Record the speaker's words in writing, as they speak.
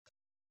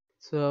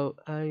So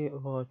I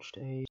watched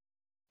a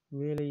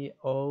really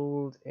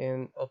old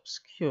and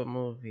obscure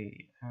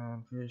movie.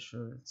 I'm pretty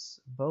sure it's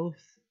both.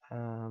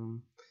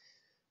 Um,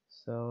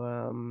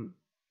 so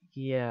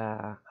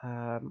yeah.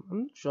 I'm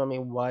not sure. I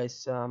mean, why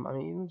some? I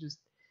mean, just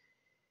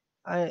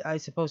I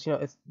suppose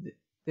it's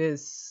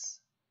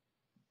this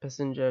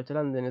Passenger to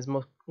London is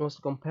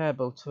most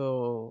comparable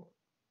to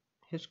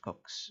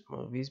Hitchcock's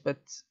movies,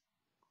 but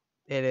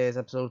it is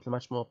absolutely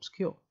much more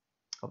obscure,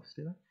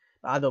 obviously. Right?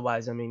 But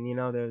otherwise, I mean,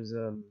 there's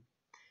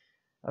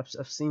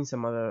I've seen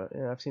some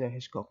other. I've seen a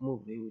Hitchcock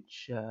movie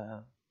which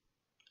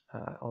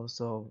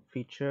also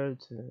featured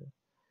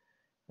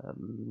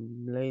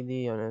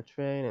lady on a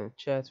train and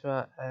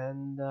etc.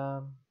 And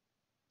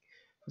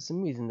for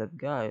some reason, that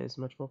guy is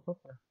much more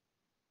popular.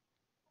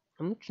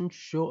 I'm not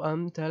sure.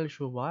 I'm entirely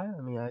sure why.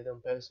 I mean, I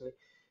don't personally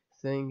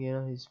think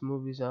his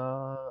movies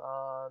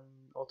are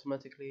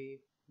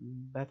automatically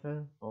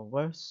better or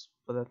worse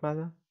for that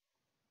matter.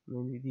 I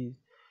mean,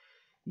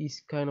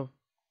 these kind of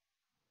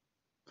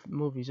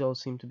movies all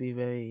seem to be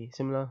very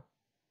similar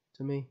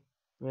to me,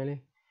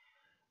 really.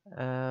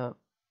 Uh,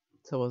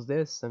 So was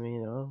this. I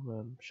mean,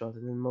 shorter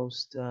than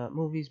most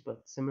movies,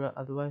 but similar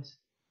otherwise.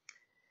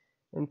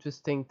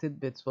 Interesting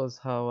tidbits was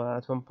how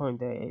at one point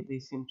they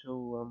seemed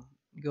to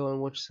go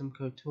and watch some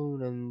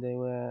cartoon and they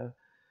were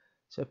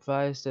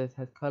surprised that it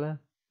had color.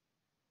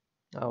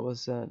 I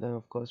was then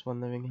of course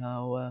wondering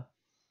how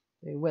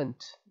they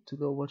went to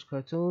go watch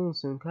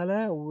cartoons in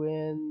color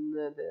when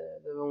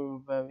their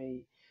own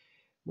very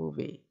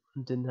movie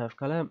didn't have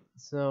color.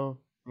 So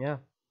yeah,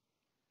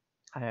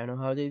 I don't know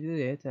how they did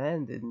it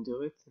and didn't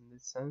do it in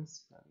this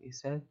sense, like you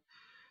said.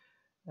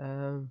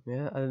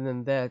 Yeah, other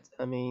than that,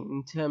 I mean,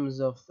 in terms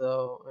of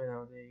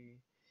the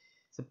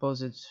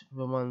supposed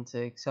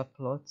romantic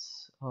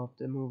subplots of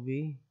the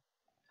movie,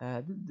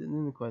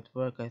 didn't quite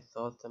work, I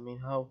thought. I mean,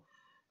 how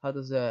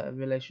does a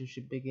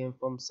relationship begin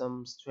from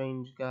some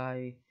strange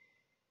guy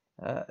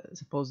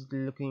supposedly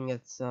looking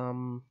at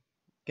some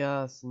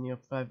gas in your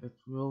private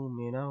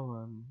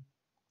room,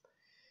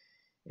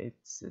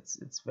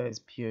 it's very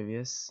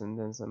spurious, and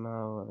then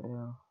somehow,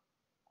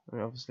 I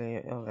mean,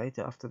 obviously, right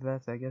after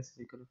that, I guess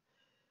you could,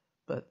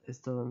 but I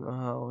still don't know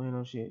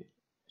how she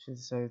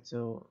decided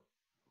to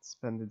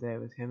spend the day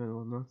with him and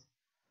whatnot.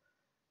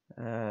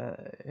 Uh,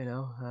 you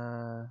know,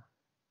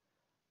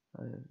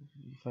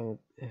 you find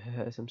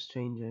some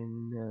stranger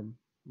in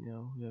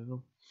your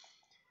room.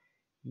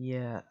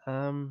 Yeah.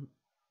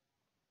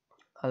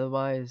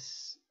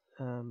 Otherwise,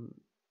 um,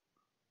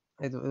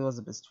 it was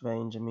a bit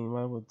strange. I mean,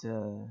 why would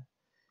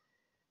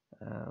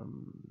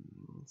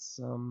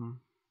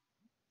some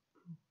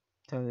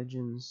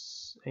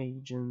intelligence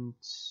agent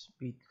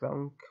be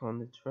drunk on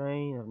the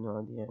train? I have no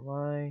idea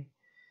why.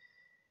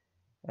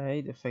 I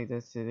hate the fact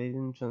that they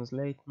didn't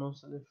translate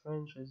most of the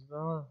French as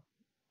well.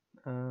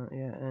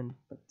 Yeah, and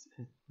but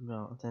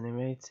well, at any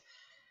rate,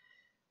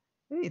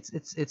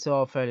 it's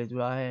all fairly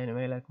dry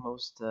anyway, like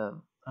most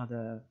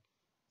other.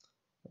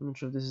 I'm not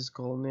sure if this is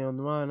called neo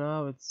noir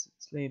now. It's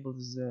labeled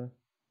as a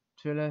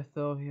thriller,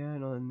 though. Yeah,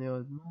 not a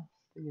neo noir.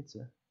 I think it's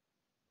a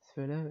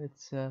thriller.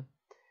 It's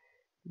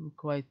didn't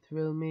quite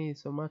thrill me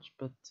so much,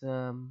 but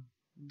I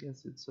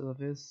guess it sort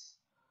of is.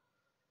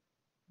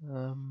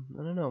 I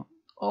don't know.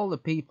 All the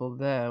people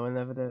there,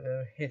 whenever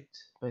they're hit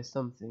by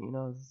something,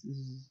 this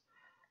is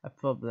a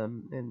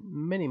problem in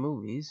many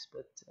movies,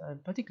 but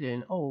particularly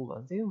in old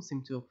ones. They don't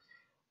seem to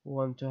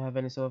want to have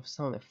any sort of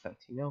sound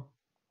effect.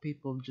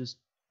 People just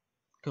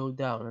go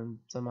down, and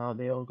somehow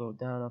they all go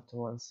down after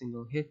one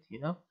single hit.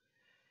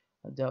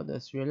 I doubt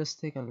that's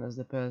realistic unless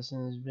the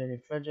person is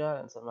very fragile,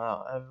 and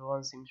somehow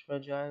everyone seems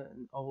fragile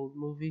in old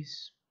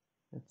movies.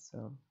 It's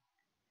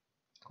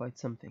quite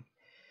something.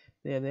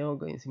 Yeah, they all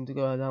seem to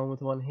go down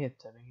with one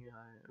hit. I mean,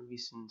 a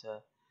recent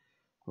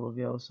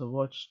movie I also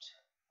watched.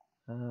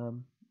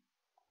 Um,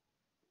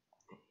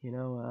 you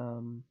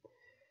know,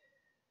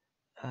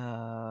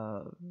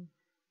 uh,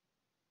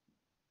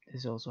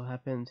 this also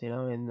happened.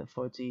 In the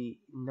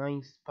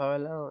 49th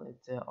parallel,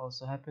 it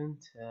also happened.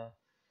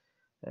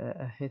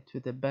 A hit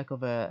with the back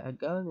of a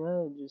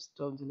gun, just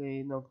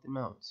totally knocked him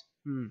out.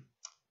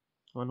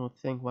 One would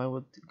think, why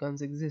would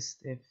guns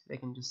exist if they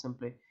can just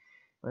simply,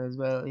 might as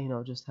well,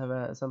 just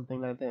have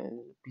something like that,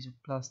 a piece of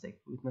plastic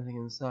with nothing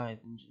inside,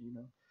 and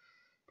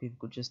people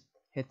could just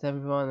hit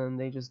everyone and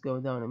they just go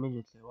down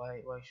immediately.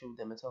 Why shoot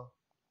them at all?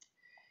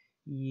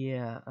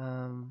 Yeah,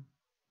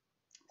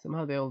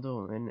 somehow they all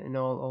do in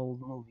all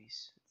old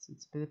movies.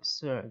 It's a bit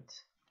absurd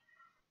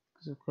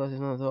because of course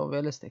it's not at all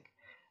realistic.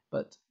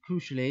 But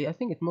crucially, I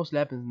think it mostly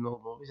happens in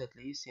old movies at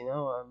least.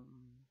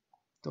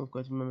 Don't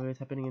quite remember it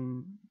happening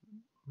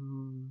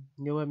in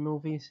newer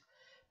movies.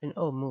 In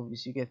old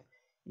movies, you get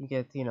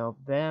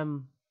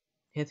them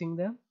hitting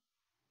them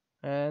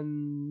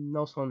and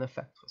no sound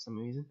effect for some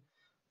reason.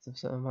 So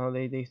somehow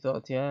they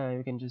thought, yeah,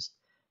 we can just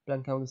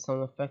blank out the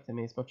sound effect. I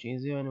mean, it's much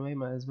easier anyway.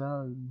 Might as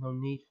well. No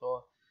need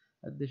for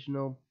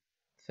additional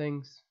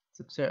things.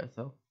 It's absurd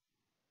though.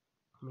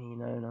 I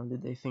mean, I don't know.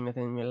 Did they think that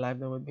in real life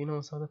there would be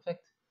no sound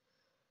effect?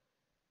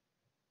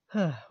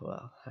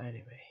 Well,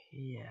 anyway,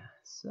 yeah.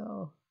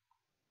 So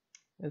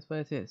That's what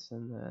it is,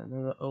 and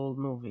another old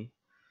movie.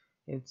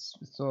 It's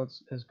not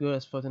as good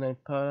as 49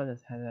 Part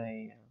that had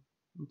a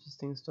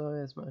interesting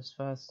story as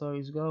far as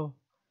stories go.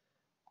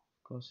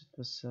 Of course, it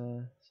was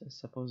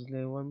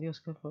supposedly won the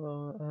Oscar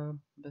for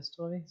best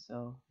story,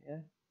 so yeah,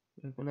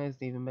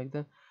 recognized even back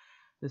then.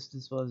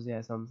 This was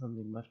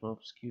something much more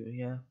obscure,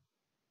 yeah.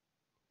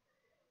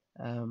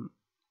 Um,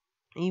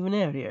 Even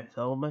earlier,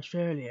 so much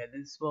earlier.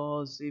 This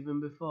was even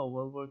before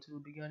World War II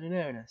began in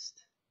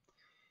earnest.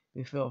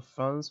 Before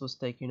France was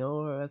taking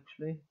over,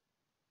 actually.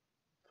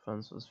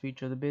 France was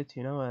featured a bit,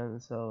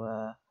 and so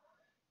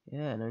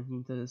yeah,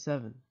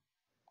 1937.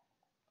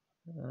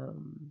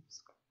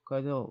 It's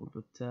quite old,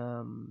 but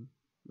I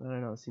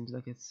don't know. It seems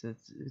like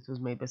it was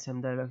made by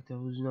some director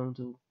who's known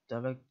to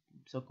direct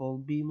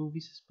so-called B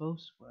movies, I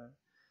suppose, where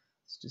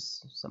it's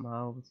just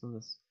somehow it's not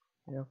as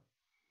you know.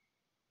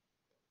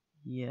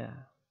 Yeah.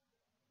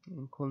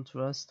 In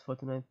contrast,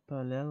 49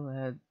 Parallel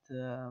had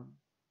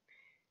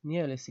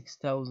nearly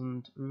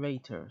 6,000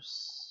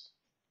 raters.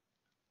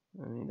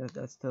 I mean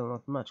that's still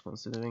not much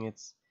considering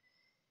it's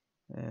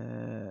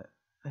uh,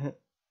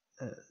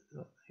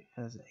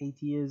 as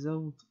 80 years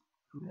old.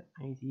 Yeah,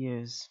 80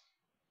 years.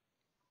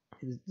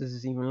 This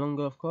is even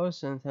longer, of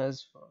course, and it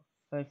has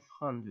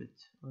 500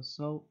 or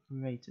so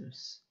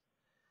raters.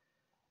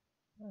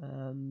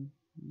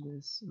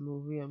 This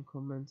movie I'm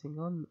commenting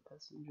on,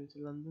 Passenger to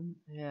London.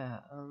 Yeah,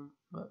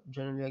 well,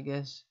 generally I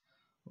guess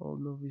all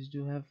movies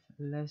do have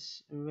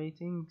less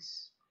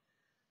ratings.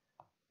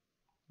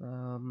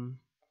 Um,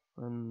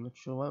 I'm not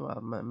sure why,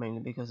 well,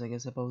 mainly because I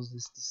suppose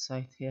this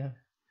site here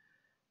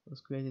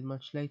was created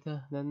much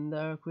later than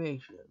their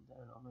creation. I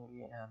don't know,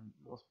 maybe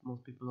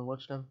most people who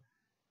watched them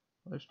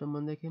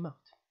when they came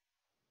out,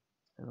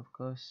 and of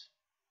course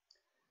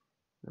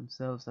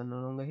themselves are no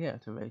longer here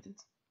to rate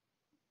it.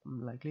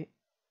 Likely,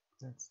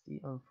 that's the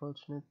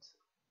unfortunate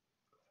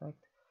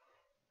fact.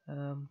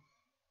 Um,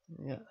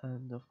 yeah,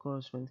 and of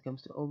course, when it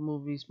comes to old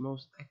movies,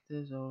 most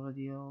actors are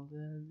already old,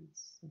 and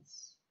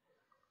it's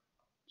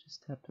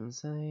just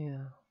happens.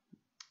 There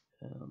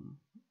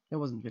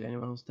wasn't really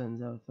anyone who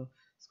stands out, so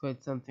it's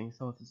quite something.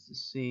 So to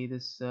see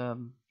this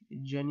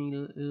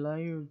Jenny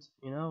Laird,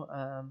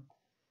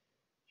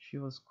 she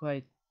was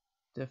quite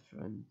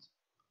different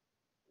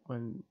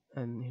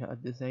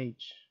at this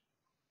age,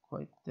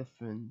 quite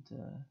different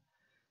to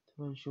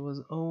when she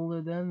was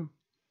older then.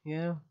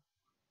 Yeah,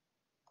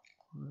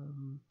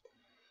 um,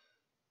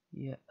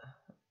 yeah,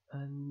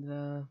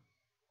 and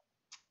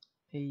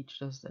age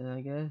just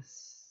I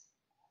guess.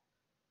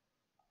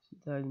 She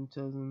died in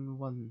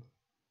 2001.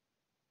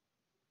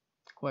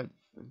 Quite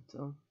different.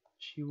 So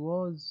she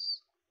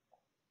was.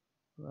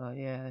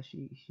 Yeah,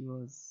 she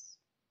was.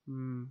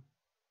 How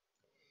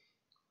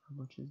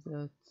much is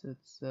that?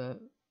 It's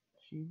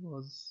she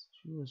was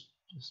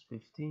just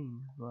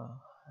 15.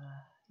 Wow.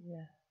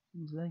 Yeah,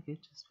 seems like it.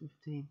 Just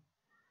 15.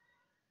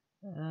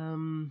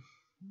 Um.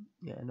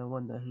 Yeah, no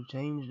wonder she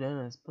changed then.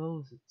 I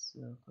suppose it's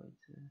quite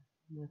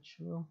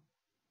natural.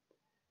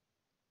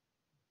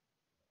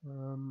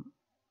 Um.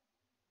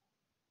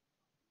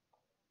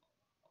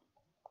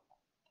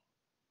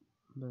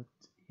 But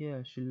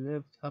yeah, she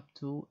lived up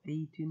to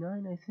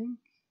 89, I think.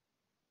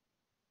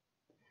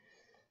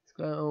 It's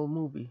quite an old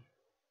movie.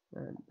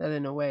 And that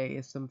in a way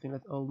is something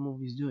that old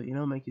movies do,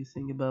 make you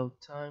think about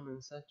time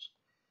and such,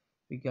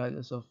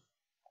 regardless of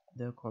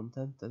their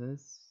content, that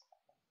is.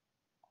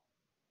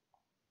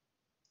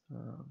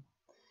 Um,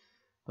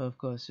 but of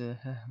course,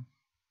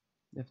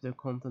 if their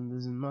content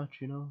isn't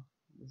much,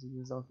 doesn't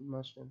result in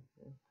much, then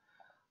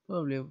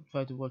probably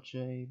try to watch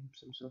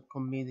some sort of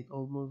comedic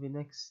old movie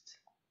next.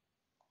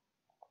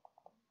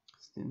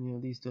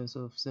 These two are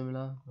sort of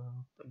similar,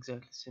 well, not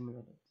exactly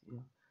similar,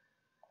 but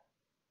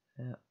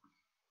yeah.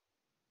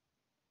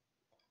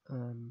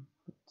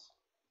 But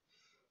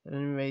at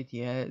any rate,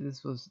 yeah,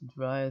 this was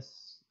dry as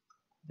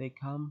they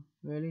come,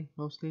 really,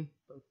 mostly,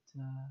 but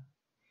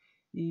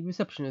the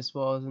receptionist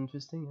was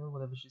interesting.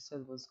 Whatever she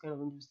said was kind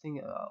of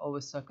interesting.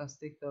 Always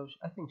sarcastic, though.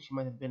 I think she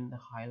might have been the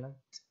highlight.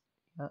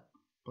 Yeah,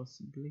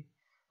 possibly.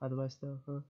 Otherwise, though,